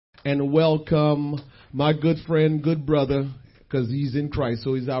and welcome my good friend, good brother, because he's in Christ.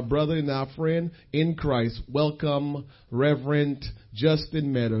 So he's our brother and our friend in Christ. Welcome Reverend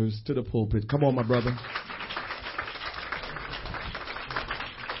Justin Meadows to the pulpit. Come on, my brother.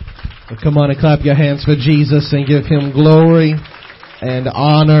 Well, come on and clap your hands for Jesus and give him glory and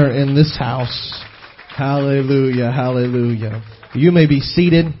honor in this house. Hallelujah, hallelujah. You may be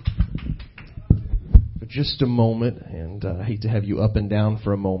seated for just a moment, and I hate to have you up and down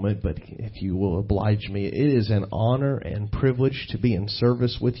for a moment, but if you will oblige me, it is an honor and privilege to be in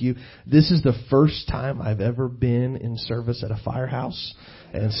service with you. This is the first time I've ever been in service at a firehouse,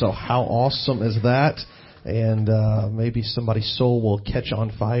 and so how awesome is that? And maybe somebody's soul will catch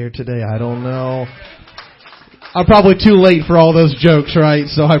on fire today. I don't know. I'm probably too late for all those jokes, right?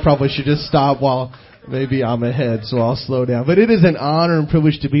 So I probably should just stop while maybe I'm ahead, so I'll slow down. But it is an honor and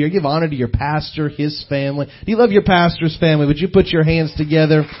privilege to be here. Give honor to your pastor, his family. Do you love your pastor's family? Would you put your hands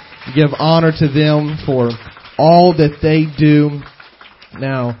together and give honor to them for all that they do?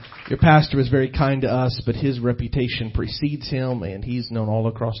 Now, your pastor is very kind to us, but his reputation precedes him, and he's known all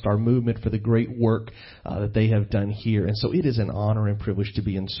across our movement for the great work that they have done here. And so it is an honor and privilege to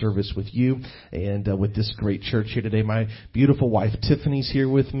be in service with you and with this great church here today. My beautiful wife Tiffany's here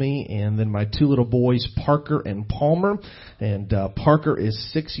with me, and then my two little boys, Parker and Palmer. And Parker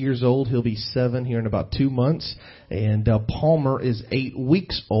is 6 years old. He'll be 7 here in about 2 months. And Palmer is 8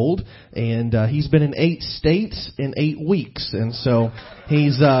 weeks old, and he's been in 8 states in 8 weeks. And so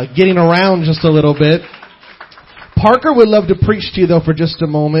he's getting around just a little bit. Parker would love to preach to you, though, for just a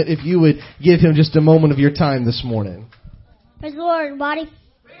moment, if you would give him just a moment of your time this morning. Praise the Lord, everybody.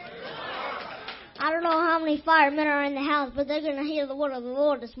 I don't know how many firemen are in the house, but they're going to hear the word of the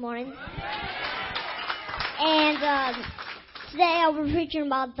Lord this morning. And today I'll be preaching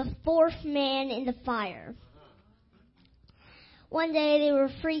about the fourth man in the fire. One day there were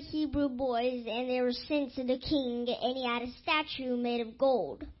 3 Hebrew boys, and they were sent to the king, and he had a statue made of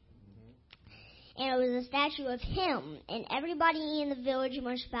gold. And it was a statue of him, and everybody in the village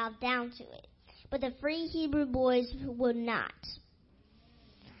must bow down to it. But the 3 Hebrew boys would not.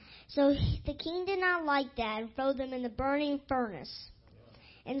 So the king did not like that and threw them in the burning furnace.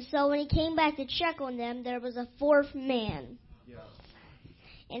 And so when he came back to check on them, there was a 4th man.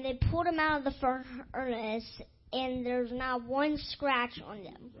 And they pulled him out of the furnace, and there's not one scratch on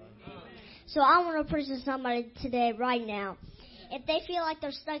them. So I want to preach to somebody today, right now. If they feel like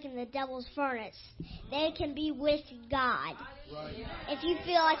they're stuck in the devil's furnace, they can be with God. If you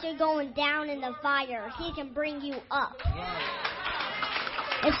feel like you're going down in the fire, he can bring you up.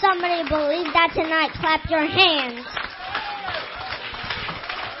 If somebody believes that tonight, clap your hands.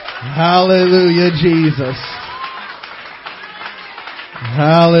 Hallelujah, Jesus.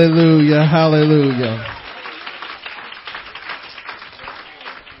 Hallelujah, hallelujah.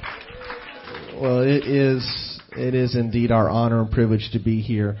 Well, it is indeed our honor and privilege to be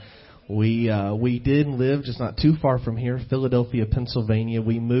here. We did live just not too far from here, Philadelphia, Pennsylvania.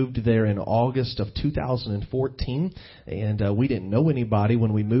 We moved there in August of 2014, and we didn't know anybody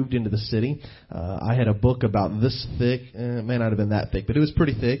when we moved into the city. I had a book about this thick. It may not have been that thick, but it was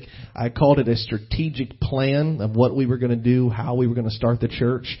pretty thick. I called it a strategic plan of what we were going to do, how we were going to start the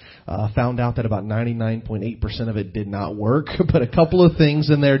church. Found out that about 99.8% of it did not work, but a couple of things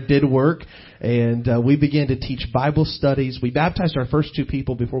in there did work. And we began to teach Bible studies. We baptized our first 2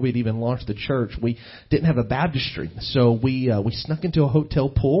 people before we'd even launched the church. We didn't have a baptistry, so we snuck into a hotel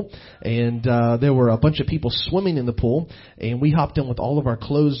pool, and there were a bunch of people swimming in the pool, and we hopped in with all of our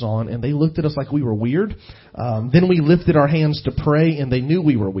clothes on, and they looked at us like we were weird. Then we lifted our hands to pray, and they knew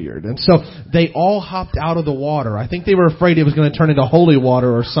we were weird. And so they all hopped out of the water. I think they were afraid it was going to turn into holy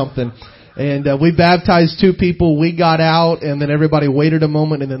water or something. And we baptized 2 people. We got out, and then everybody waited a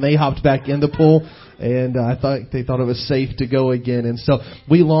moment, and then they hopped back in the pool. And they thought it was safe to go again. And so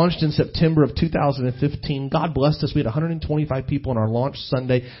we launched in September of 2015. God blessed us. We had 125 people on our launch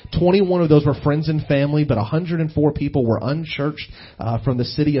Sunday. 21 of those were friends and family, but 104 people were unchurched from the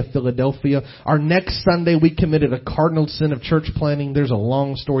city of Philadelphia. Our next Sunday, we committed a cardinal sin of church planning. There's a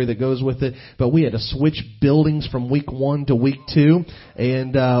long story that goes with it, but we had to switch buildings from week 1 to week 2.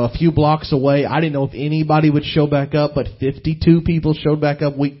 And a few blocks away, I didn't know if anybody would show back up, but 52 people showed back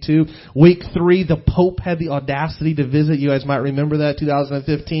up week 2. Week 3, the Pope had the audacity to visit. You guys might remember that,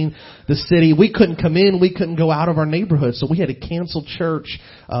 2015, the city. We couldn't come in. We couldn't go out of our neighborhood. So we had to cancel church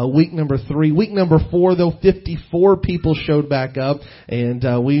week number 3. Week number 4, though, 54 people showed back up. And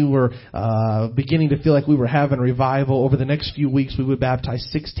we were beginning to feel like we were having revival. Over the next few weeks, we would baptize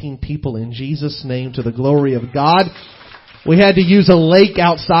 16 people in Jesus' name to the glory of God. We had to use a lake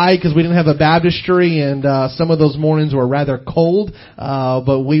outside because we didn't have a baptistry, and some of those mornings were rather cold,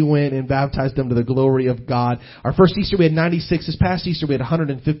 but we went and baptized them to the glory of God. Our first Easter we had 96. This past Easter we had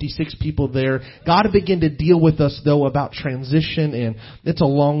 156 people there. God began to deal with us, though, about transition, and it's a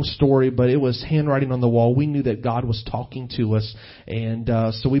long story, but it was handwriting on the wall. We knew that God was talking to us, and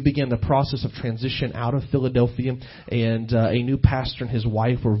so we began the process of transition out of Philadelphia, and a new pastor and his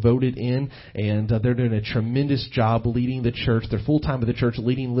wife were voted in, and they're doing a tremendous job leading the church. They're full-time with the church,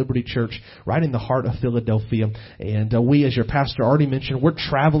 leading Liberty Church right in the heart of Philadelphia. And we, as your pastor already mentioned, we're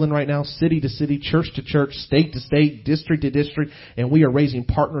traveling right now, city to city, church to church, state to state, district to district, and we are raising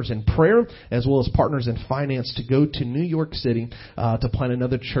partners in prayer as well as partners in finance to go to New York City to plant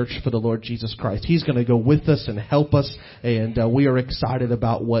another church for the Lord Jesus Christ. He's going to go with us and help us, and we are excited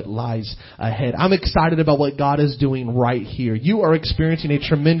about what lies ahead. I'm excited about what God is doing right here. You are experiencing a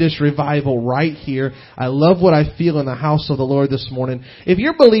tremendous revival right here. I love what I feel in the house of the Lord this morning. If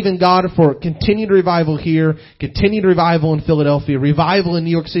you're believing God for continued revival here, continued revival in Philadelphia, revival in New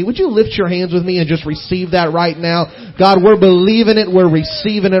York City, would you lift your hands with me and just receive that right now? God, we're believing it. We're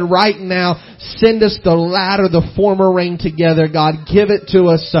receiving it right now. Send us the latter, the former rain together. God, give it to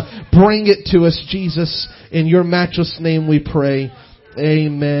us. Bring it to us, Jesus. In your matchless name we pray.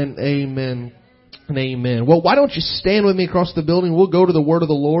 Amen, amen, and amen. Well, why don't you stand with me across the building? We'll go to the word of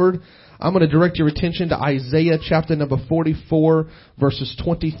the Lord. I'm going to direct your attention to Isaiah chapter number 44, verses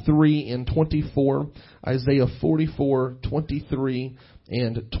 23 and 24. Isaiah 44, 23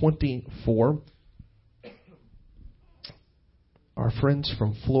 and 24. Our friends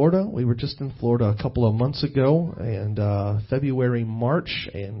from Florida, we were just in Florida a couple of months ago, and February, March,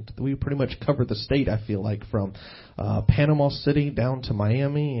 and we pretty much covered the state, I feel like, from Panama City down to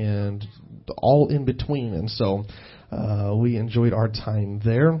Miami and all in between. And so we enjoyed our time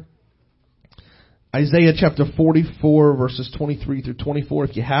there. Isaiah chapter 44, verses 23 through 24.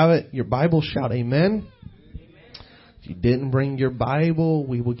 If you have it, your Bible, shout amen. If you didn't bring your Bible,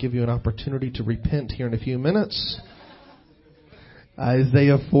 we will give you an opportunity to repent here in a few minutes.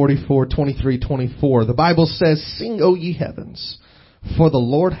 Isaiah 44, 23, 24. The Bible says, "Sing, O ye heavens, for the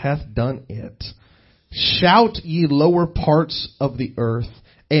Lord hath done it. Shout, ye lower parts of the earth,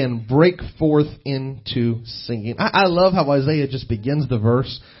 and break forth into singing." I love how Isaiah just begins the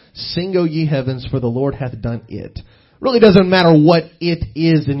verse. Sing, O ye heavens, for the Lord hath done it. Really doesn't matter what it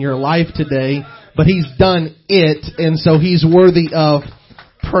is in your life today, but He's done it, and so He's worthy of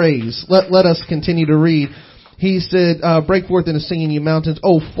praise. Let us continue to read. He said, "Break forth into singing, ye mountains,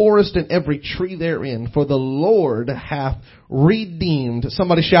 O forest, and every tree therein, for the Lord hath redeemed."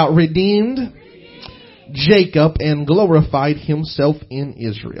 Somebody shout, redeemed. Jacob, and glorified Himself in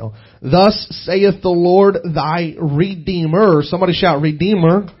Israel. Thus saith the Lord thy Redeemer. Somebody shout,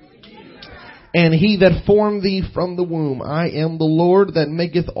 Redeemer. And He that formed thee from the womb. I am the Lord that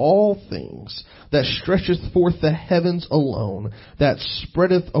maketh all things, that stretcheth forth the heavens alone, that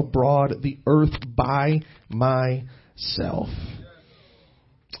spreadeth abroad the earth by myself.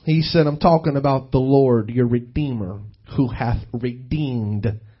 He said, I'm talking about the Lord, your Redeemer, who hath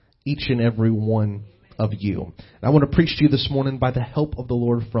redeemed each and every one of you. And I want to preach to you this morning by the help of the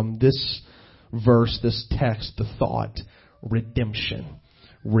Lord from this verse, this text, the thought, redemption.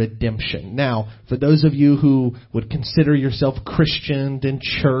 Redemption. Now, for those of you who would consider yourself Christian and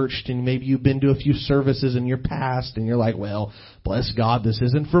churched, and maybe you've been to a few services in your past, and you're like, well, bless God, this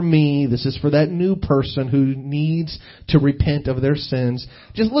isn't for me. This is for that new person who needs to repent of their sins.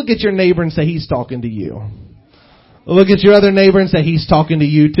 Just look at your neighbor and say, He's talking to you. Look at your other neighbor and say, He's talking to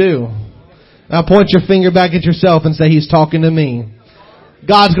you too. Now point your finger back at yourself and say, He's talking to me.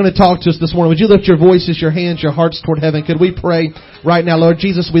 God's going to talk to us this morning. Would you lift your voices, your hands, your hearts toward heaven? Could we pray right now? Lord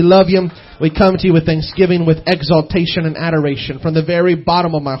Jesus, we love You. We come to You with thanksgiving, with exaltation and adoration. From the very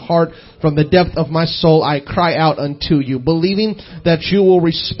bottom of my heart, from the depth of my soul, I cry out unto You, believing that You will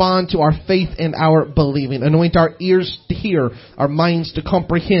respond to our faith and our believing. Anoint our ears to hear, our minds to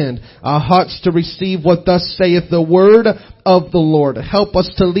comprehend, our hearts to receive what thus saith the word of the Lord. Help us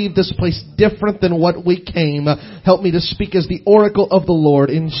to leave this place different than what we came. Help me to speak as the oracle of the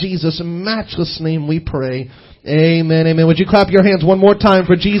Lord. In Jesus' matchless name we pray. Amen, amen. Would you clap your hands one more time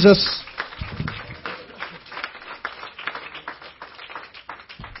for Jesus?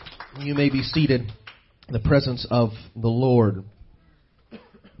 You may be seated in the presence of the Lord.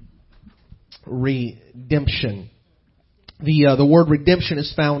 Redemption. The word redemption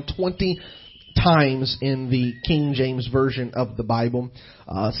is found 20 times in the King James Version of the Bible.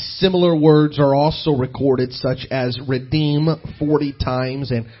 Similar words are also recorded, such as redeem 40 times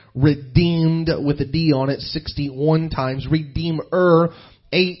and redeemed with a D on it 61 times. Redeemer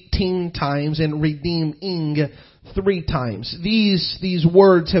 18 times and redeeming 3 times. These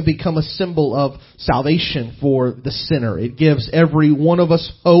words have become a symbol of salvation for the sinner. It gives every one of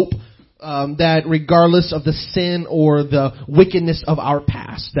us hope that regardless of the sin or the wickedness of our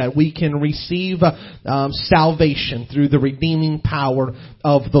past, that we can receive salvation through the redeeming power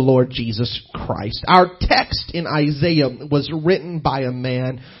of the Lord Jesus Christ. Our text in Isaiah was written by a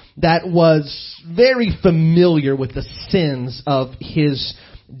man that was very familiar with the sins of his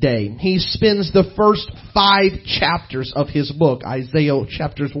day. He spends the first 5 chapters of his book, Isaiah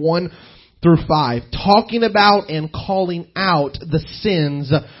chapters 1 through 5, talking about and calling out the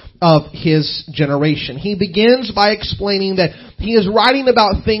sins of his generation. He begins by explaining that he is writing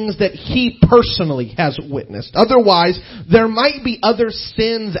about things that he personally has witnessed. Otherwise, there might be other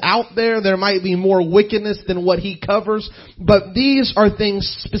sins out there. There might be more wickedness than what he covers. But these are things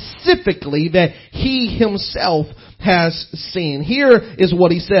specifically that he himself has seen. Here is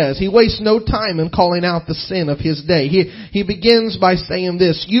what he says. He wastes no time in calling out the sin of his day. He begins by saying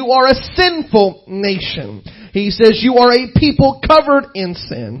this: "You are a sinful nation." He says, "You are a people covered in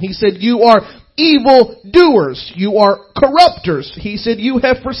sin." He said, "You are evil doers. You are corrupters." He said, "You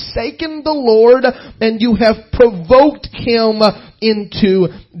have forsaken the Lord and you have provoked him into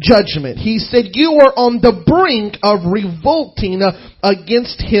judgment." He said, "You are on the brink of revolting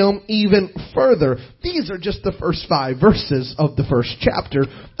against him even further." These are just the first 5 verses of the first chapter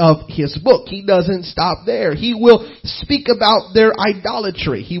of his book. He doesn't stop there. He will speak about their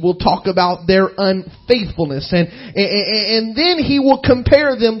idolatry. He will talk about their unfaithfulness. And then he will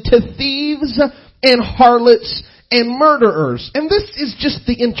compare them to thieves and harlots and murderers. And this is just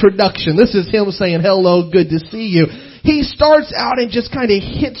the introduction. This is him saying, "Hello, good to see you." He starts out and just kind of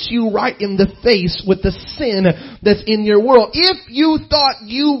hits you right in the face with the sin that's in your world. If you thought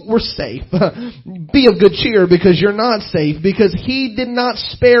you were safe, be of good cheer, because you're not safe, because he did not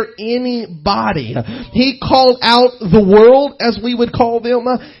spare anybody. He called out the world, as we would call them.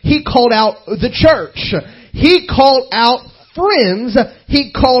 He called out the church. He called out friends.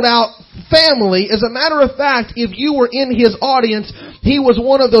 He called out family. As a matter of fact, if you were in his audience, he was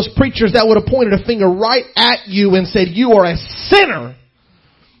one of those preachers that would have pointed a finger right at you and said, "You are a sinner."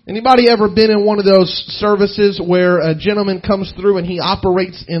 Anybody ever been in one of those services where a gentleman comes through and he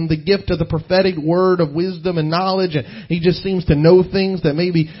operates in the gift of the prophetic word of wisdom and knowledge, and he just seems to know things that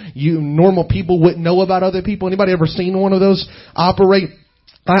maybe you normal people wouldn't know about other people? Anybody ever seen one of those operate?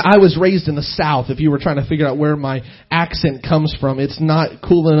 I was raised in the South, if you were trying to figure out where my accent comes from. It's not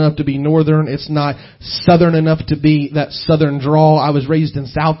cool enough to be Northern. It's not Southern enough to be that Southern drawl. I was raised in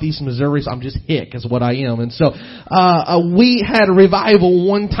Southeast Missouri, so I'm just hick is what I am. And so, we had a revival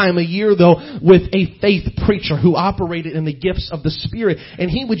one time a year, though, with a faith preacher who operated in the gifts of the Spirit.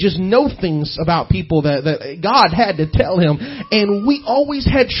 And he would just know things about people that God had to tell him. And we always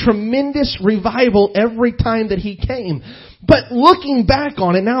had tremendous revival every time that he came. But looking back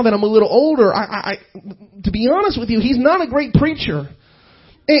on it, now that I'm a little older, to be honest with you, he's not a great preacher.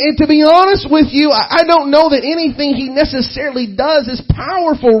 And to be honest with you, I don't know that anything he necessarily does is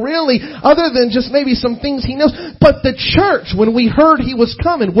powerful, really, other than just maybe some things he knows. But the church, when we heard he was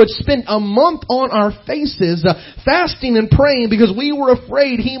coming, would spend a month on our faces fasting and praying because we were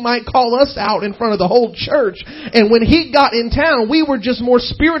afraid he might call us out in front of the whole church. And when he got in town, we were just more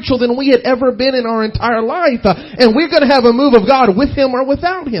spiritual than we had ever been in our entire life. And we're going to have a move of God with him or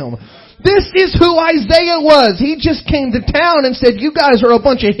without him. This is who Isaiah was. He just came to town and said, "You guys are a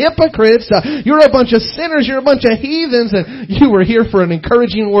bunch of hypocrites. You're a bunch of sinners. You're a bunch of heathens." And you were here for an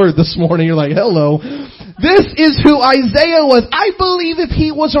encouraging word this morning. You're like, "Hello." This is who Isaiah was. I believe if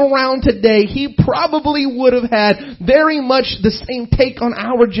he was around today, he probably would have had very much the same take on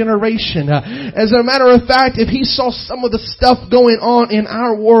our generation. As a matter of fact, if he saw some of the stuff going on in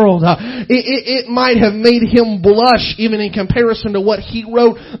our world, it might have made him blush even in comparison to what he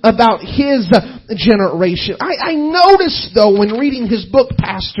wrote about his generation. I noticed, though, when reading his book,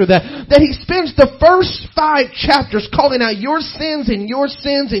 Pastor, that he spends the first 5 chapters calling out your sins and your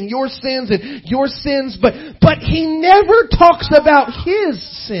sins and your sins and your sins, but he never talks about his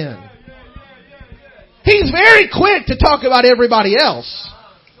sin. He's very quick to talk about everybody else.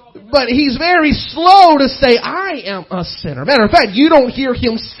 But he's very slow to say, "I am a sinner." Matter of fact, you don't hear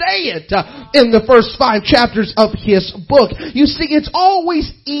him say it in the first 5 chapters of his book. You see, it's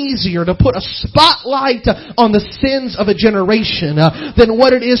always easier to put a spotlight on the sins of a generation than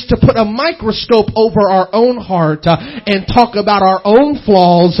what it is to put a microscope over our own heart and talk about our own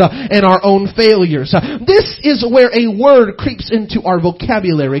flaws and our own failures. This is where a word creeps into our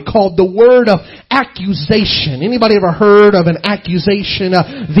vocabulary called the word of accusation. Anybody ever heard of an accusation?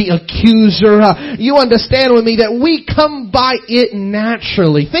 The accuser. You understand with me that we come by it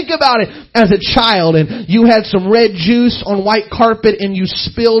naturally. Think about it as a child and you had some red juice on white carpet and you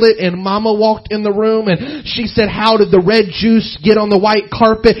spilled it and mama walked in the room and she said, how did the red juice get on the white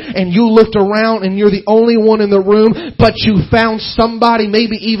carpet? And you looked around and you're the only one in the room, but you found somebody,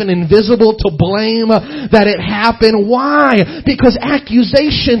 maybe even invisible, to blame that it happened. Why? Because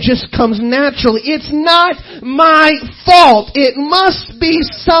accusation just comes naturally. It's not my fault. It must be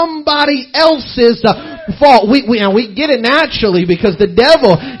somebody else's fault. We get it naturally because the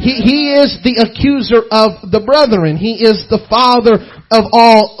devil, he is the accuser of the brethren. He is the father of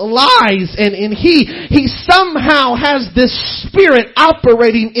all lies, and he somehow has this spirit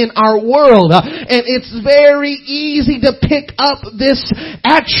operating in our world, and it's very easy to pick up this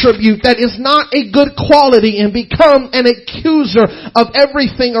attribute that is not a good quality and become an accuser of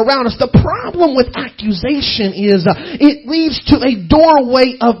everything around us. The problem with accusation is it leads to a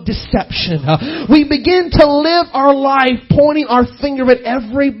doorway of deception. We begin to live our life pointing our finger at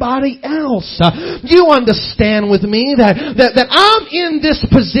everybody else. You understand with me that I'm in this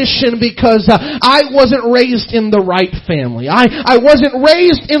position because I wasn't raised in the right family. I wasn't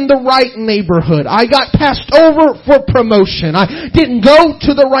raised in the right neighborhood. I got passed over for promotion. I didn't go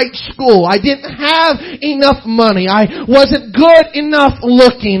to the right school. I didn't have enough money. I wasn't good enough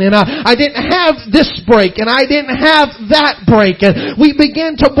looking, and I didn't have this break, and I didn't have that break. And we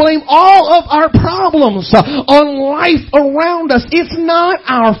begin to blame all of our problems on life around us. It's not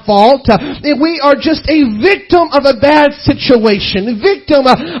our fault. We are just a victim of a bad situation, a victim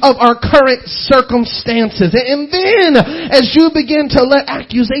of our current circumstances. And then, as you begin to let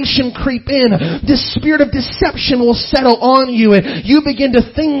accusation creep in, this spirit of deception will settle on you, and you begin to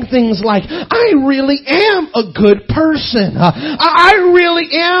think things like, I really am a good person. I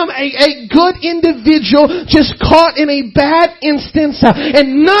really am a good individual just caught in a bad instance,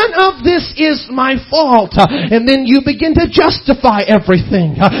 and none of this is my fault. And then you begin to justify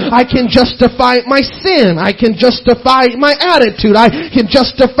everything. I can justify my sin. I can justify my attitude. I can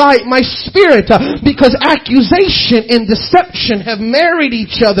justify my spirit because accusation and deception have married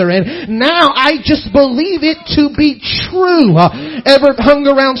each other, and now I just believe it to be true. Ever hung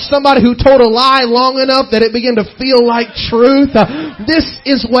around somebody who told a lie long enough that it began to feel like truth? This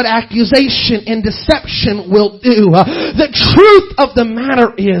is what accusation and deception will do. The truth of the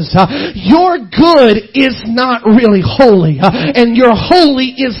matter is your good is not really holy, and your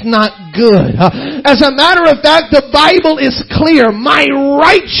holy is not good. As a matter of fact, the Bible is clear. My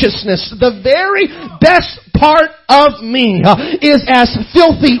righteousness, the very best part of me, is as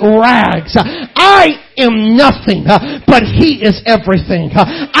filthy rags. I am nothing, but He is everything.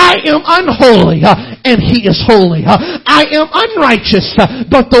 I am unholy, and He is holy. I am unrighteous,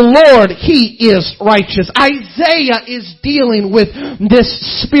 but the Lord, He is righteous. Isaiah is dealing with this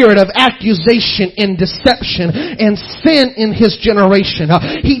spirit of accusation and deception and sin in his generation.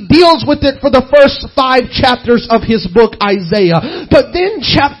 He deals with it for the first 5 chapters of his book, Isaiah. But then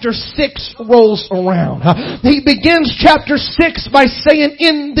chapter 6 rolls around. He begins chapter 6 by saying,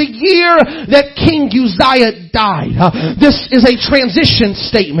 in the year that King Uzziah died. This is a transition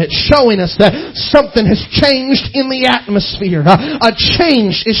statement showing us that something has changed in the atmosphere. A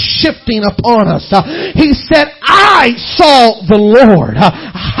change is shifting upon us. He said, I saw the Lord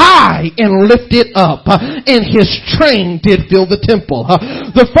high and lifted up, and His train did fill the temple.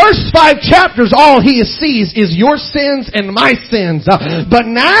 The first 5 chapters, all he sees is your sins and my sins. But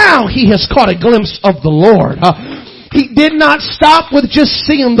now he has caught a glimpse of the Lord. He did not stop with just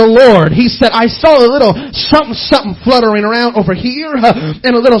seeing the Lord. He said, I saw a little something fluttering around over here,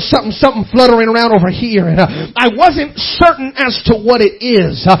 and a little something fluttering around over here. And I wasn't certain as to what it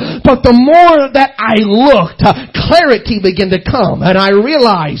is. But the more that I looked, clarity began to come. And I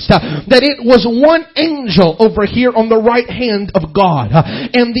realized that it was one angel over here on the right hand of God.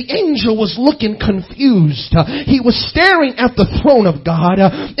 And the angel was looking confused. He was staring at the throne of God,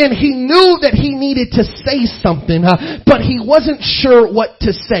 and he knew that he needed to say something, but he wasn't sure what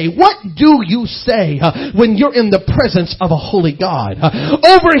to say. What do you say when you're in the presence of a holy God?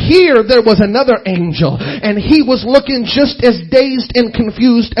 Over here, there was another angel, and he was looking just as dazed and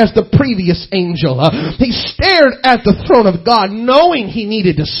confused as the previous angel. He stared at the throne of God, knowing he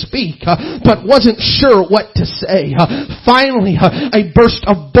needed to speak, but wasn't sure what to say. Finally, a burst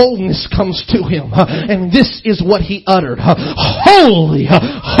of boldness comes to him, and this is what he uttered. Holy,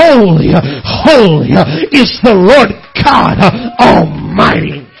 holy, holy is the Lord God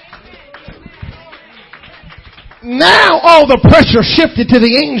Almighty. Now Now all the pressure shifted to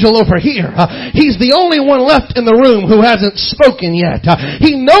the angel over here. He's the only one left in the room who hasn't spoken yet.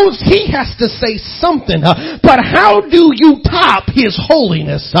 He knows he has to say something, but how do you top his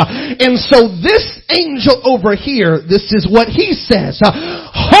holiness? And so this angel over here, this is what he says.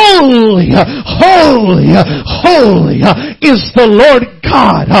 Holy, holy, holy is the Lord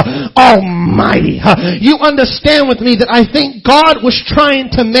God Almighty. You understand with me that I think God was trying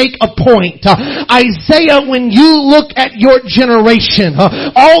to make a point. Isaiah, when you look at your generation,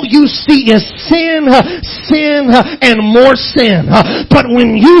 all you see is sin, sin, and more sin. But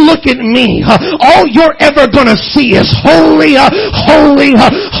when you look at me, all you're ever gonna see is holy, holy,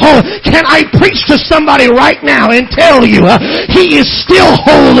 holy. Can I preach to somebody right now and tell you, He is still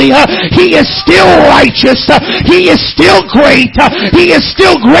holy, He is still righteous, He is still great, He is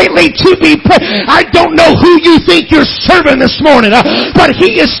still greatly to be praised. I don't know who you think you're serving this morning, but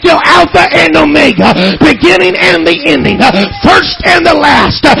He is still Alpha and Omega, beginning and the ending, first and the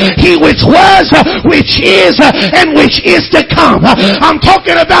last. He which was, which is, and which is to come. I'm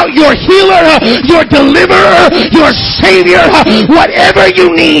talking about your healer, your deliverer, your savior. Whatever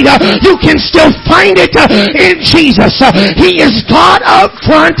you need, you can still find it in Jesus. He is God up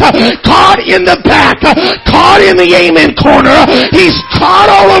front, God in the back, God in the amen corner. He's God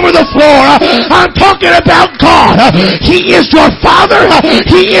all over the floor. I'm talking about God. He is your Father,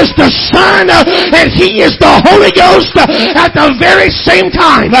 He is the Son, and He is the Holy Ghost at the very same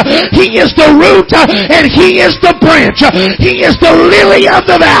time. He is the root and He is the branch. He is the lily of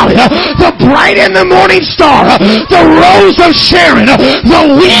the valley, the bright and the morning star, the rose of Sharon, the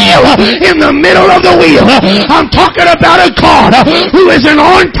wheel in the middle of the wheel. I'm talking about a God who is an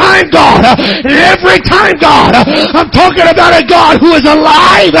on-time God, an every-time God. I'm talking about a God who is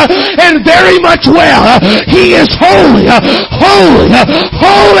alive and very much well. He is holy, holy,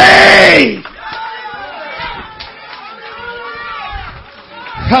 holy.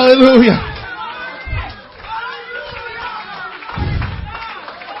 Hallelujah.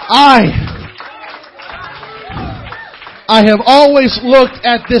 I have always looked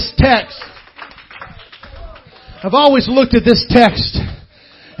at this text. I've always looked at this text,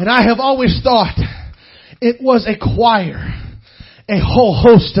 and I have always thought it was a choir, a whole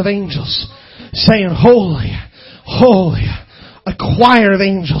host of angels saying, holy, holy, a choir of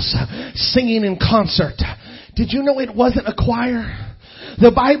angels singing in concert. Did you know it wasn't a choir?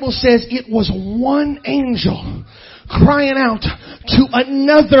 The Bible says it was one angel crying out to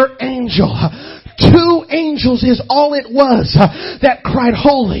another angel. Two angels is all it was that cried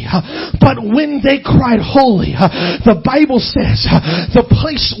holy. But when they cried holy, the Bible says the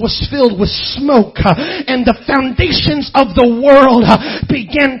place was filled with smoke and the foundations of the world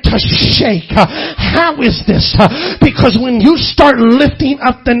began to shake. How is this? Because when you start lifting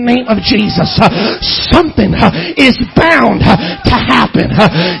up the name of Jesus, something is bound to happen.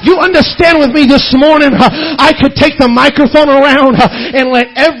 You understand with me this morning, I could take the microphone around and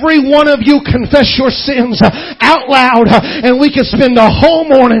let every one of you confess your sins out loud, and we can spend the whole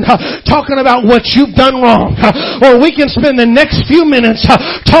morning talking about what you've done wrong, or we can spend the next few minutes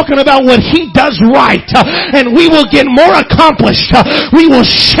talking about what He does right, and we will get more accomplished. We will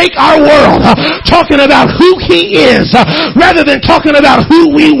shake our world talking about who He is rather than talking about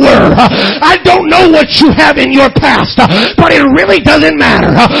who we were. I don't know what you have in your past, but it really doesn't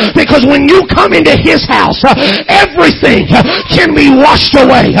matter, because when you come into His house, everything can be washed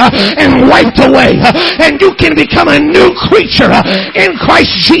away and wiped away, and you can become a new creature in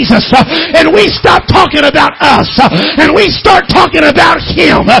Christ Jesus. And we stop talking about us, and we start talking about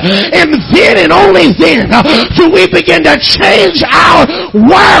Him, and then and only then do we begin to change our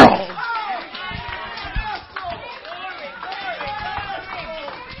world.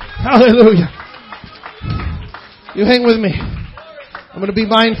 Hallelujah. You hang with me. I'm going to be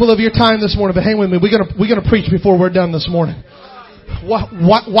mindful of your time this morning, but hang with me. We're going to preach before we're done this morning.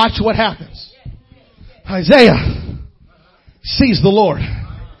 Watch what happens. Isaiah sees the Lord.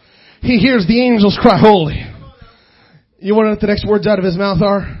 He hears the angels cry holy. You want to know what the next words out of his mouth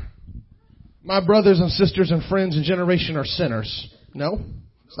are? My brothers and sisters and friends and generation are sinners. No,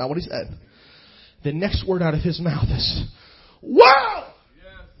 that's not what he said. The next word out of his mouth is, woe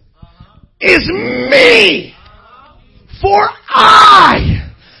is me, for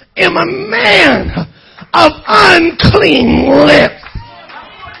I am a man of unclean lips.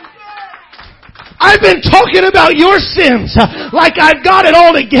 I've been talking about your sins like I've got it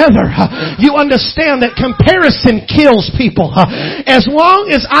all together. You understand that comparison kills people. As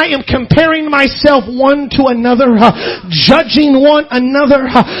long as I am comparing myself one to another, judging one another,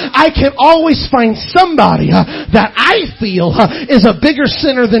 I can always find somebody that I feel is a bigger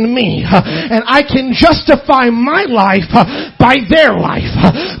sinner than me. And I can justify my life by their life.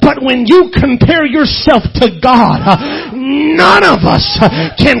 But when you compare yourself to God, none of us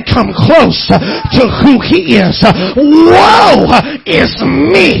can come close to who He is. Woe is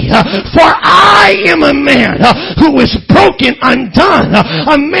me, for I am a man who is broken, undone,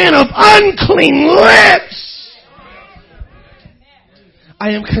 a man of unclean lips.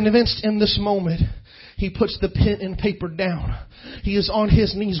 I am convinced in this moment he puts the pen and paper down. He is on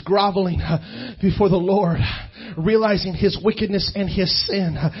his knees groveling before the Lord, realizing his wickedness and his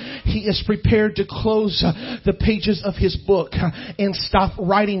sin. He is prepared to close the pages of his book and stop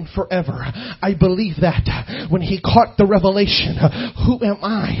writing forever. I believe that when he caught the revelation, who am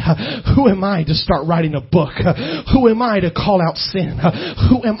I? Who am I to start writing a book? Who am I to call out sin?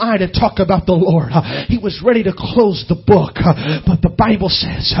 Who am I to talk about the Lord? He was ready to close the book, but the Bible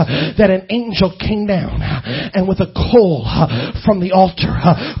says that an angel came down and with a coal from the altar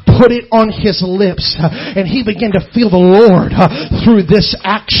put it on his lips, and he began to feel the Lord through this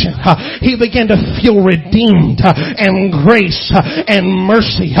action. He began to feel redeemed and grace and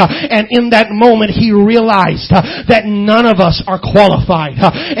mercy, and in that moment he realized that none of us are qualified,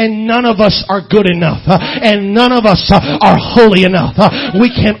 and none of us are good enough, and none of us are holy enough. We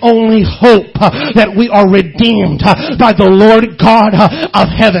can only hope that we are redeemed by the Lord God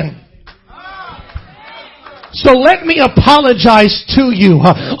of heaven. So let me apologize to you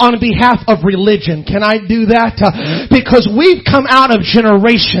on behalf of religion. Can I do that? Because we've come out of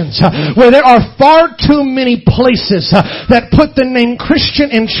generations where there are far too many places that put the name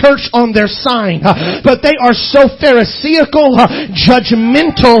Christian and church on their sign. But they are so pharisaical,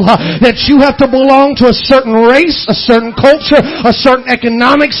 judgmental, that you have to belong to a certain race, a certain culture, a certain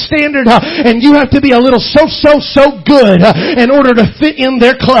economic standard, and you have to be a little so good in order to fit in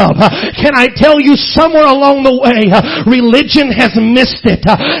their club. Can I tell you, somewhere along the way, religion has missed it,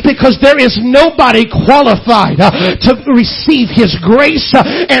 because there is nobody qualified to receive His grace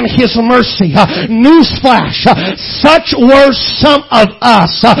and His mercy. Newsflash, such were some of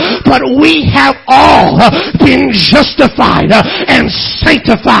us, but we have all been justified and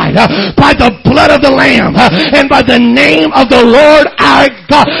sanctified by the blood of the Lamb and by the name of the Lord our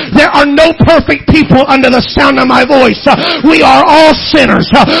God. There are no perfect people under the sound of my voice. We are all sinners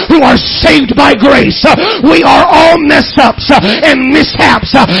who are saved by grace. We are all mess-ups and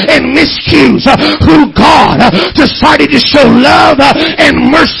mishaps and miscues who God decided to show love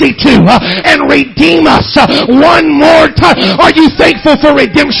and mercy to and redeem us one more time. Are you thankful for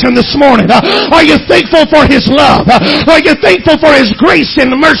redemption this morning? Are you thankful for His love? Are you thankful for His grace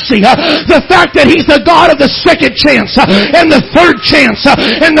and mercy? The fact that He's the God of the second chance and the third chance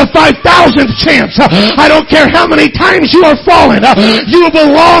and the 5,000th chance. I don't care how many times you are fallen. You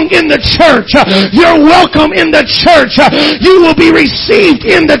belong in the church. You're welcome in the church. You will be received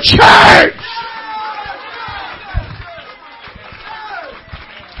in the church.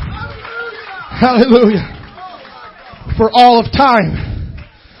 Hallelujah. For all of time,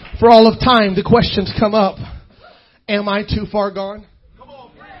 the questions come up. Am I too far gone?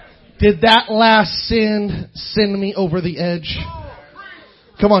 Did that last sin send me over the edge?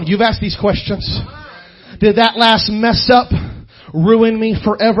 Come on, you've asked these questions. Did that last mess up ruin me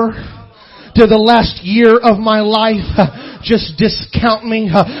forever? Did the last year of my life just discount me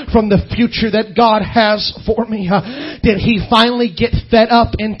from the future that God has for me? Did He finally get fed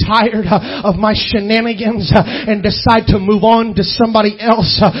up and tired of my shenanigans and decide to move on to somebody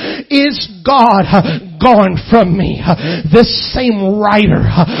else? Is God gone from me? This same writer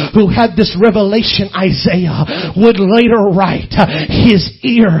who had this revelation, Isaiah, would later write, His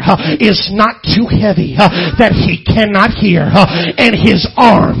ear is not too heavy that He cannot hear, and His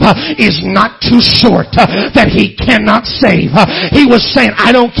arm is not too short that He cannot save. He was saying,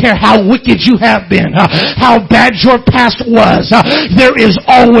 I don't care how wicked you have been, how bad your past was, there is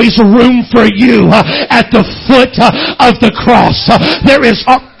always room for you at the foot of the cross. There is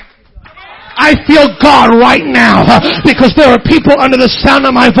I feel God right now because there are people under the sound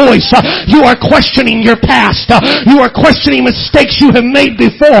of my voice. You are questioning your past. You are questioning mistakes you have made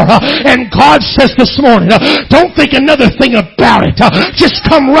before. And God says this morning, don't think another thing about it. Just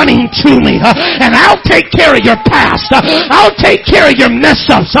come running to me and I'll take care of your past. I'll take care of your mess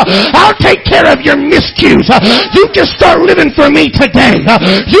ups. I'll take care of your miscues. You just start living for me today.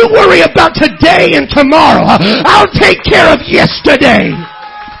 You worry about today and tomorrow. I'll take care of yesterday.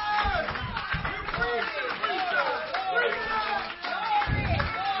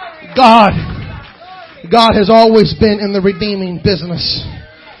 God has always been in the redeeming business.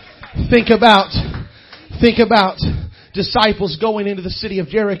 Think about disciples going into the city of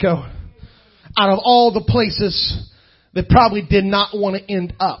Jericho. Out of all the places they probably did not want to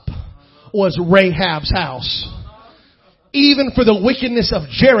end up was Rahab's house. Even for the wickedness of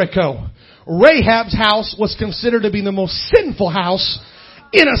Jericho, Rahab's house was considered to be the most sinful house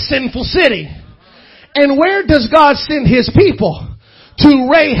in a sinful city. And where does God send His people? To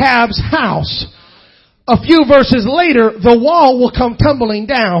Rahab's house. A few verses later, the wall will come tumbling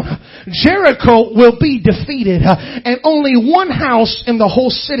down. Jericho will be defeated. And only one house in the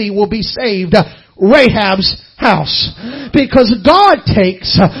whole city will be saved. Rahab's house. Because God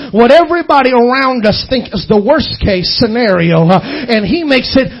takes what everybody around us think is the worst case scenario and He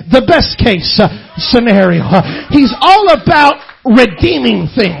makes it the best case scenario. He's all about redeeming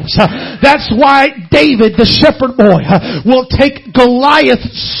things. That's why David, the shepherd boy, will take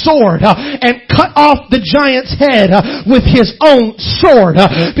Goliath's sword and cut off the giant's head with his own sword.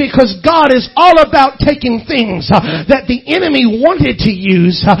 Because God is all about taking things that the enemy wanted to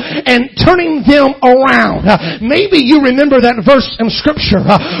use and turning them around. Maybe you remember that verse in Scripture.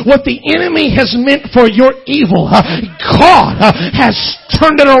 What the enemy has meant for your evil, God has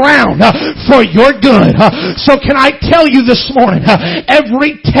turned it around for your good. So can I tell you this morning,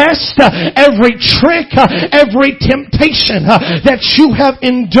 every test, every trick, every temptation that you have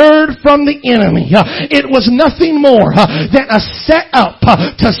endured from the enemy, it was nothing more than a setup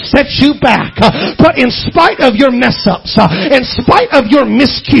to set you back. But in spite of your mess ups, in spite of your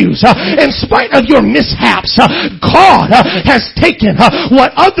miscues, in spite of your mishaps, God has taken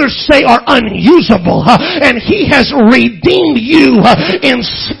what others say are unusable and He has redeemed you in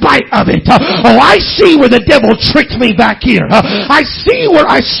spite of it. Oh, I see where the devil tricked me back here. I see where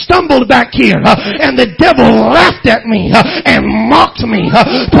I stumbled back here and the devil laughed at me and mocked me.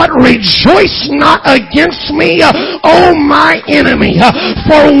 But rejoice not against me, O my enemy,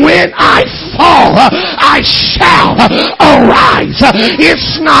 for when I fall, I shall arise.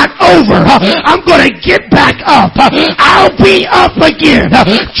 It's not over. I'm going to get back up. I'll be up again.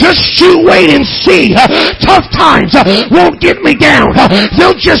 Just you wait and see. Tough times won't get me down.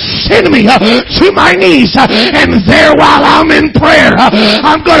 They'll just send me to my knees, and there while I'm in prayer,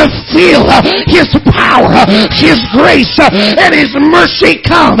 I'm going to feel His power, His grace, and His mercy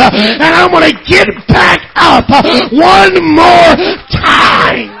come, and I'm going to get back up one more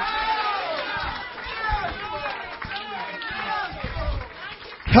time.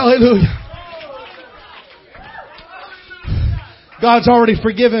 Hallelujah. God's already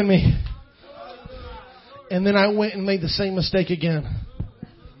forgiven me. And then I went and made the same mistake again.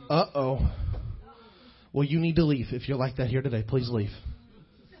 Uh-oh. Well, you need to leave. If you're like that here today, please leave.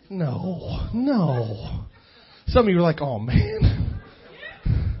 No. Some of you are like, oh man.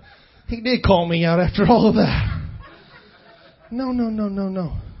 He did call me out after all of that.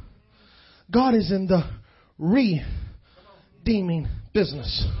 No. God is in the redeeming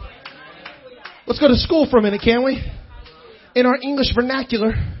business. Let's go to school for a minute, can we? In our English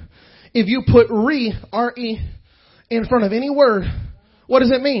vernacular, if you put R-E, in front of any word, what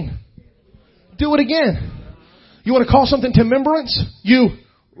does it mean? Do it again. You want to call something to remembrance? You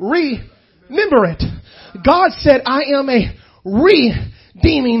remember it. God said, I am a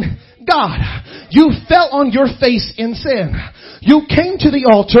redeeming God. You fell on your face in sin. You came to the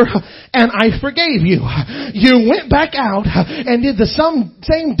altar and I forgave you. You went back out and did the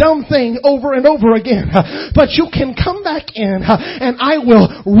same dumb thing over and over again. But you can come back in and I will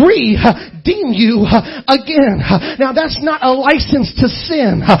redeem you again. Now that's not a license to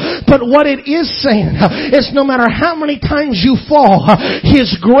sin, but what it is saying is no matter how many times you fall,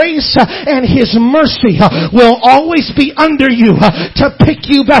 His grace and His mercy will always be under you to pick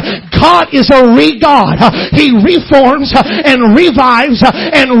you back. God is a God. He reforms and revives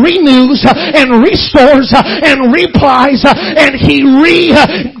and renews and restores and replies and He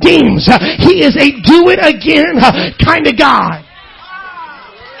redeems. He is a do it again kind of God.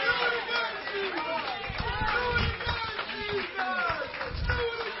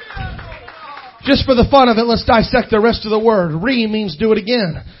 Just for the fun of it, let's dissect the rest of the word. Re means do it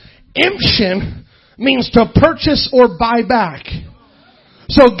again. Emption means to purchase or buy back.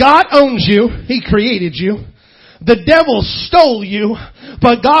 So God owns you. He created you. The devil stole you,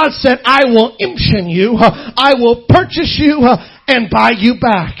 but God said, I will emption you. I will purchase you and buy you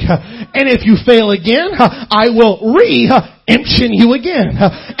back. And if you fail again, I will re-emption you again.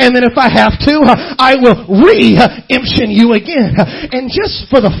 And then if I have to, I will re-emption you again. And just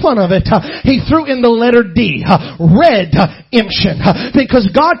for the fun of it, he threw in the letter D, redemption.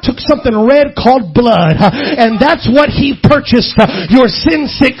 Because God took something red called blood, and that's what he purchased your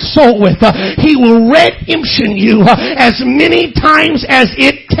sin-sick soul with. He will redemption you as many times as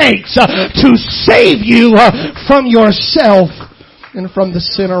it takes to save you from yourself and from the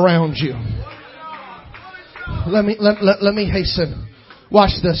sin around you. Let me hasten.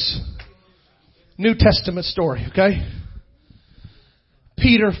 Watch this. New Testament story, okay?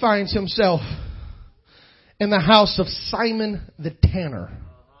 Peter finds himself in the house of Simon the Tanner.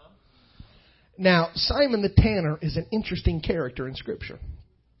 Now, Simon the Tanner is an interesting character in Scripture.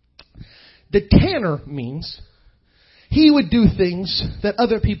 The tanner means he would do things that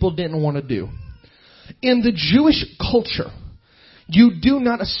other people didn't want to do. In the Jewish culture, you do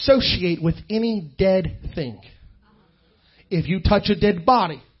not associate with any dead thing. If you touch a dead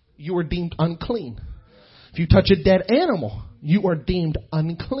body, you are deemed unclean. If you touch a dead animal, you are deemed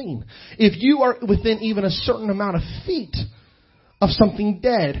unclean. If you are within even a certain amount of feet of something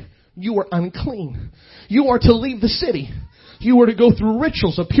dead, you are unclean. You are to leave the city. You are to go through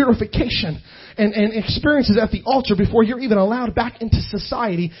rituals of purification and experiences at the altar before you're even allowed back into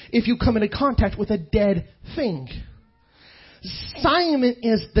society if you come into contact with a dead thing. Simon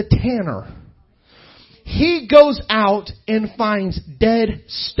is the tanner. He goes out and finds dead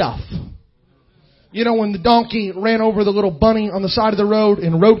stuff. You know, when the donkey ran over the little bunny on the side of the road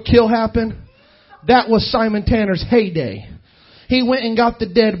and roadkill happened? That was Simon Tanner's heyday. He went and got the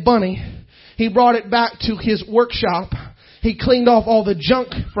dead bunny. He brought it back to his workshop. He cleaned off all the junk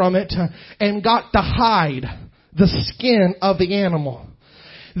from it and got the hide, the skin of the animal.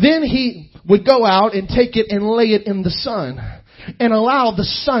 Then he would go out and take it and lay it in the sun and allow the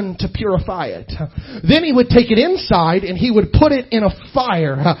sun to purify it. Then he would take it inside and he would put it in a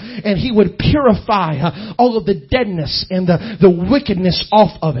fire and he would purify all of the deadness and the wickedness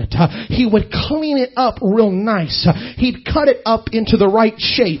off of it. He would clean it up real nice. He'd cut it up into the right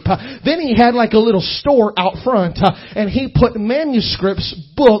shape. Then he had like a little store out front and he put manuscripts,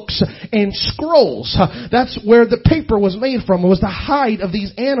 books, and scrolls. That's where the paper was made from. It was the hide of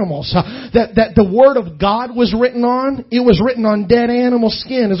these animals that the word of God was written on. It was written on dead animal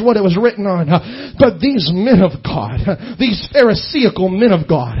skin is what it was written on. But these men of God, these Pharisaical men of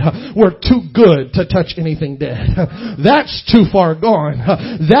God, were too good to touch anything dead. That's too far gone.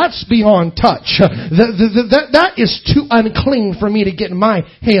 That's beyond touch. That is too unclean for me to get my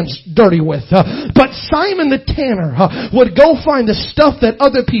hands dirty with. But Simon the Tanner would go find the stuff that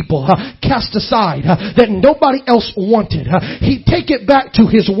other people cast aside, that nobody else wanted. He'd take it back to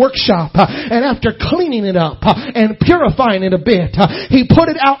his workshop, and after cleaning it up and purifying it a bit, he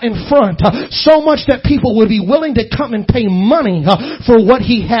put it out in front so much that people would be willing to come and pay money for what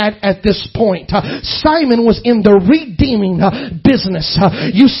he had at this point. Simon was in the redeeming business.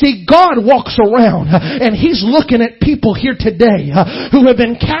 You see, God walks around and he's looking at people here today who have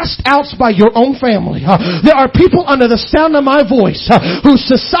been cast out by your own family. There are people under the sound of my voice whose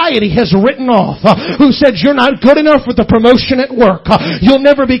society has written off, who said you're not good enough with the promotion at work. You'll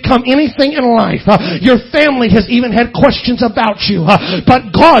never become anything in life. Your family has even had questions about you.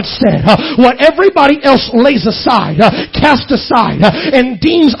 But God said, what everybody else lays aside, cast aside, and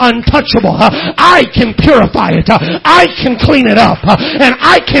deems untouchable, I can purify it. I can clean it up. And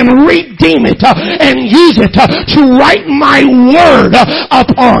I can redeem it and use it to write my word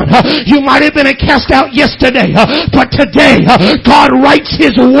upon. You might have been cast out yesterday, but today God writes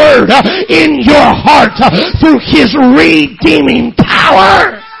His word in your heart through His redeeming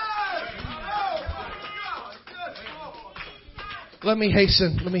power. Let me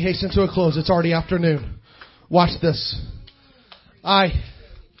hasten to a close. It's already afternoon. Watch this. Let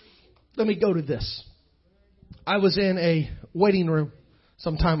me go to this. I was in a waiting room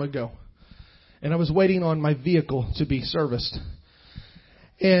some time ago, and I was waiting on my vehicle to be serviced.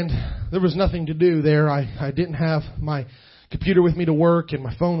 And there was nothing to do there. I didn't have my computer with me to work, and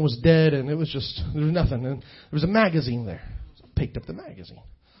my phone was dead, and there was nothing. And there was a magazine there. So I picked up the magazine.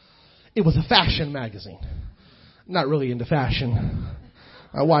 It was a fashion magazine. I'm not really into fashion.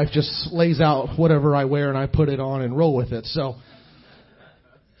 My wife just lays out whatever I wear and I put it on and roll with it.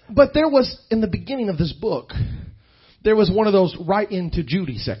 But there was, in the beginning of this book, there was one of those right into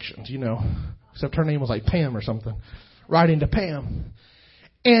Judy sections, except her name was like Pam or something. Right into Pam.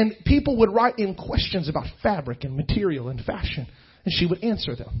 And people would write in questions about fabric and material and fashion, and she would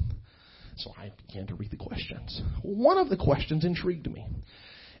answer them. So I began to read the questions. One of the questions intrigued me.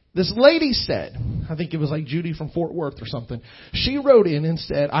 This lady said, I think it was like Judy from Fort Worth or something. She wrote in and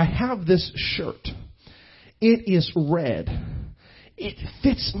said, I have this shirt. It is red. It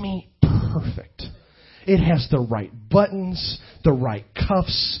fits me perfect. It has the right buttons, the right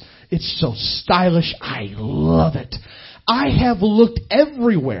cuffs. It's so stylish. I love it. I have looked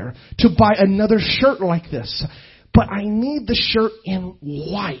everywhere to buy another shirt like this, but I need the shirt in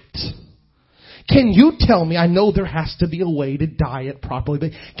white. Can you tell me, I know there has to be a way to dye it properly,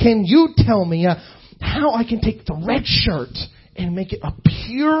 but can you tell me how I can take the red shirt and make it a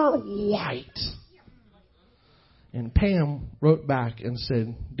pure white? And Pam wrote back and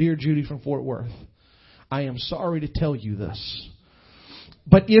said, Dear Judy from Fort Worth, I am sorry to tell you this,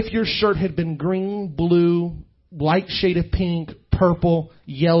 but if your shirt had been green, blue, light shade of pink, purple,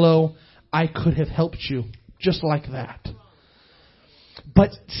 yellow, I could have helped you just like that.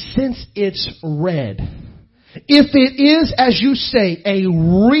 But since it's red, if it is, as you say, a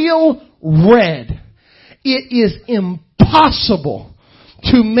real red, it is impossible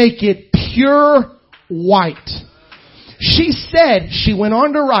to make it pure white. She said, she went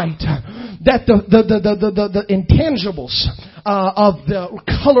on to write that the intangibles of the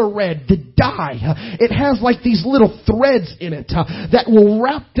color red, the dye, it has like these little threads in it that will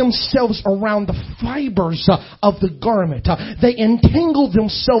wrap themselves around the fibers of the garment. They entangle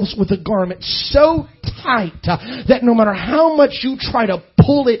themselves with the garment so tight that no matter how much you try to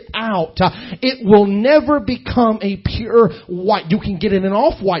pull it out, it will never become a pure white. You can get it in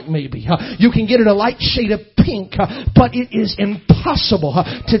off-white maybe. You can get it a light shade of pink, but it is impossible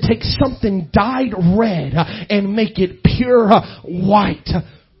to take something dyed red and make it pure white.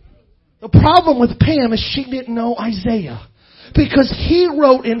 The problem with Pam is she didn't know Isaiah. Because he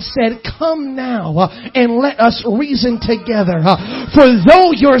wrote and said, come now and let us reason together. For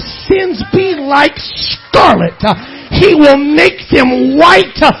though your sins be like scarlet, he will make them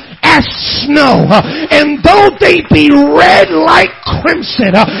white as snow. And though they be red like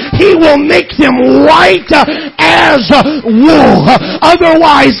crimson, he will make them white as wool.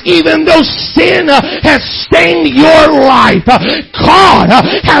 Otherwise, even though sin has stained your life, God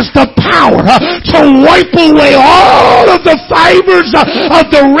has the power to wipe away all of the fibers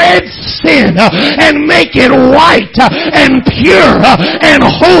of the red sin and make it white and pure and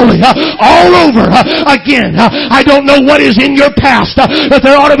holy all over again. I don't know what is in your past, but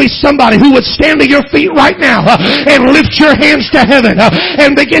there ought to be somebody who would stand to your feet right now and lift your hands to heaven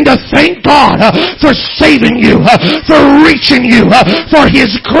and begin to thank God for saving you, for reaching you, for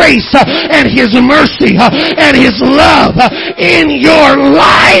His grace and His mercy and His love in your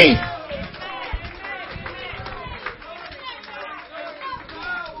life.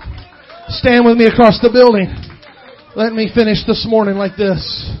 Stand with me across the building. Let me finish this morning like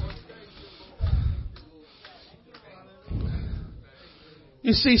this.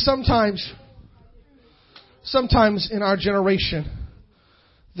 You see, sometimes in our generation,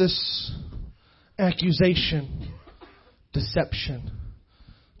 this accusation, deception,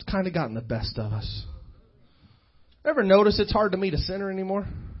 it's kind of gotten the best of us. Ever notice it's hard to meet a sinner anymore?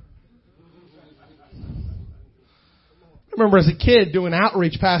 I remember as a kid doing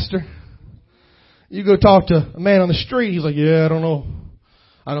outreach, Pastor. You go talk to a man on the street, he's like, yeah, I don't know.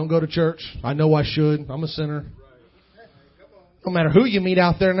 I don't go to church. I know I should. I'm a sinner. No matter who you meet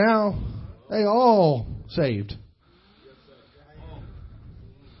out there now, they all saved.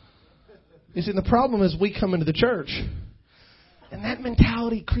 You see, the problem is we come into the church, and that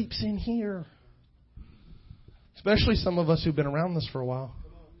mentality creeps in here. Especially some of us who've been around this for a while.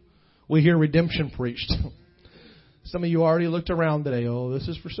 We hear redemption preached. Some of you already looked around today. Oh, this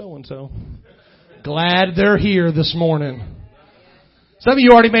is for so-and-so. Glad they're here this morning. Some of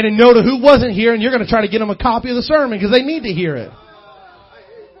you already made a note of who wasn't here, and you're going to try to get them a copy of the sermon because they need to hear it.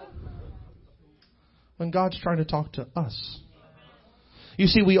 When God's trying to talk to us. You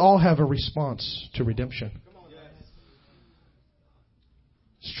see, we all have a response to redemption.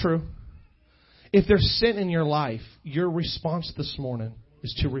 It's true. If there's sin in your life, your response this morning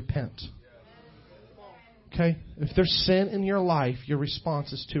is to repent. Okay? If there's sin in your life, your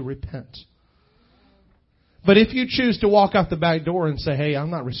response is to repent. But if you choose to walk out the back door and say, hey, I'm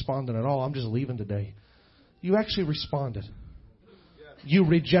not responding at all, I'm just leaving today, you actually responded. You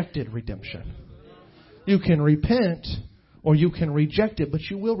rejected redemption. You can repent or you can reject it, but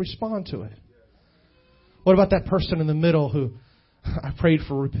you will respond to it. What about that person in the middle who, I prayed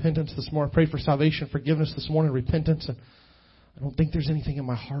for repentance this morning, I prayed for salvation, forgiveness this morning, repentance, and I don't think there's anything in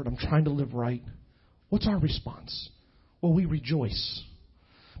my heart. I'm trying to live right. What's our response? Well, we rejoice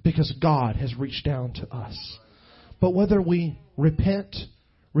because God has reached down to us. But whether we repent,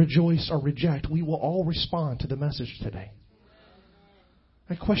 rejoice, or reject, we will all respond to the message today.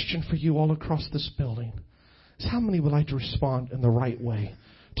 My question for you all across this building is how many would like to respond in the right way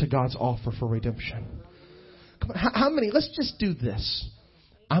to God's offer for redemption? Come on, how many? Let's just do this.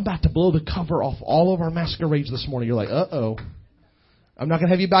 I'm about to blow the cover off all of our masquerades this morning. You're like, uh-oh. I'm not going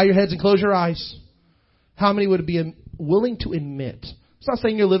to have you bow your heads and close your eyes. How many would be willing to admit? It's not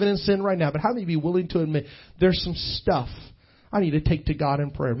saying you're living in sin right now, but how many would be willing to admit there's some stuff I need to take to God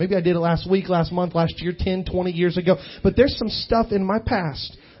in prayer? Maybe I did it last week, last month, last year, 10, 20 years ago. But there's some stuff in my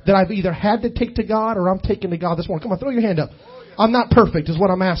past that I've either had to take to God or I'm taking to God this morning. Come on, throw your hand up. I'm not perfect is what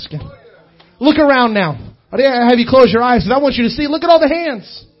I'm asking. Look around now. I didn't have you close your eyes because I want you to see. Look at all the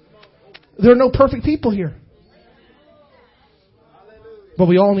hands. There are no perfect people here. But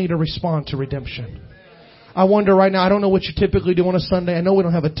we all need to respond to redemption. I wonder right now, I don't know what you typically do on a Sunday. I know we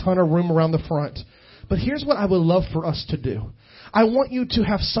don't have a ton of room around the front. But here's what I would love for us to do. I want you to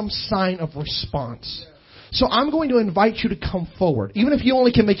have some sign of response. So I'm going to invite you to come forward. Even if you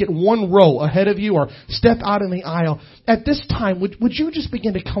only can make it one row ahead of you or step out in the aisle. At this time, would you just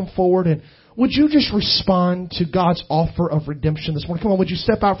begin to come forward and would you just respond to God's offer of redemption this morning? Come on, would you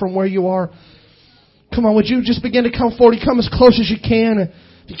step out from where you are? Come on, would you just begin to come forward? You come as close as you can. And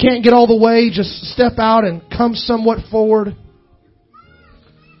if you can't get all the way, just step out and come somewhat forward.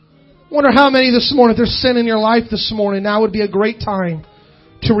 Wonder how many this morning, if there's sin in your life this morning, now would be a great time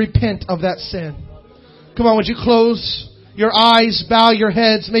to repent of that sin. Come on, would you close your eyes, bow your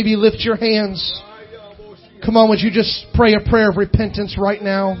heads, maybe lift your hands. Come on, would you just pray a prayer of repentance right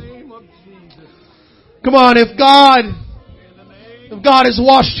now? Come on, if God has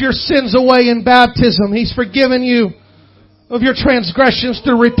washed your sins away in baptism, He's forgiven you of your transgressions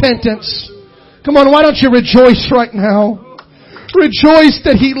through repentance. Come on, why don't you rejoice right now? Rejoice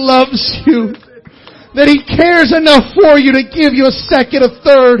that He loves you, that He cares enough for you to give you a second, a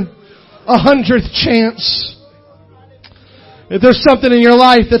third, 100th chance. If there's something in your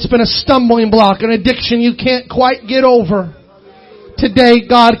life that's been a stumbling block, an addiction you can't quite get over, today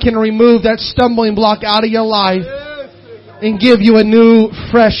God can remove that stumbling block out of your life and give you a new,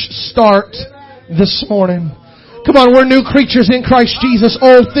 fresh start this morning. Come on, we're new creatures in Christ Jesus.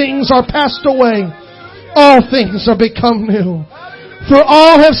 Old things are passed away. All things are become new. For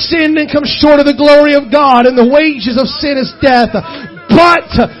all have sinned and come short of the glory of God, and the wages of sin is death.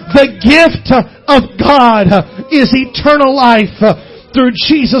 But the gift of God is eternal life through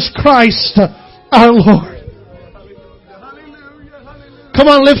Jesus Christ our Lord. Come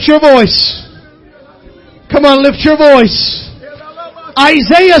on, lift your voice. Come on, lift your voice.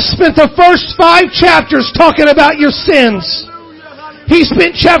 Isaiah spent the first 5 chapters talking about your sins. He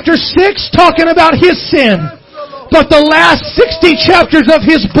spent chapter 6 talking about his sin. But the last 60 chapters of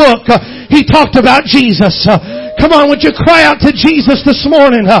his book, he talked about Jesus. Come on, would you cry out to Jesus this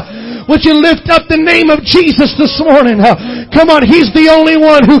morning? Would you lift up the name of Jesus this morning? Come on, He's the only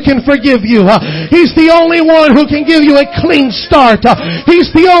one who can forgive you. He's the only one who can give you a clean start. He's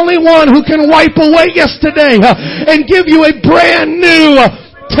the only one who can wipe away yesterday and give you a brand new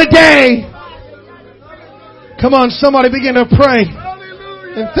today. Come on, somebody begin to pray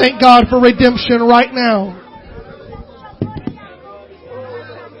and thank God for redemption right now.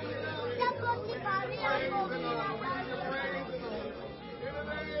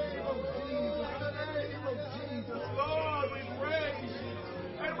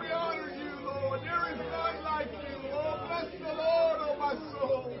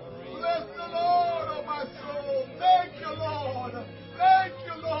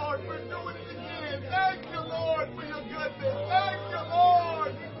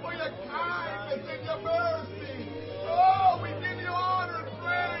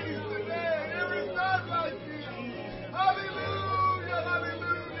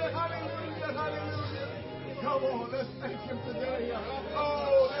 Let's thank Him today.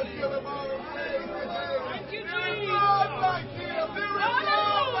 Oh, let's give Him all the praise today. Thank you, Jesus.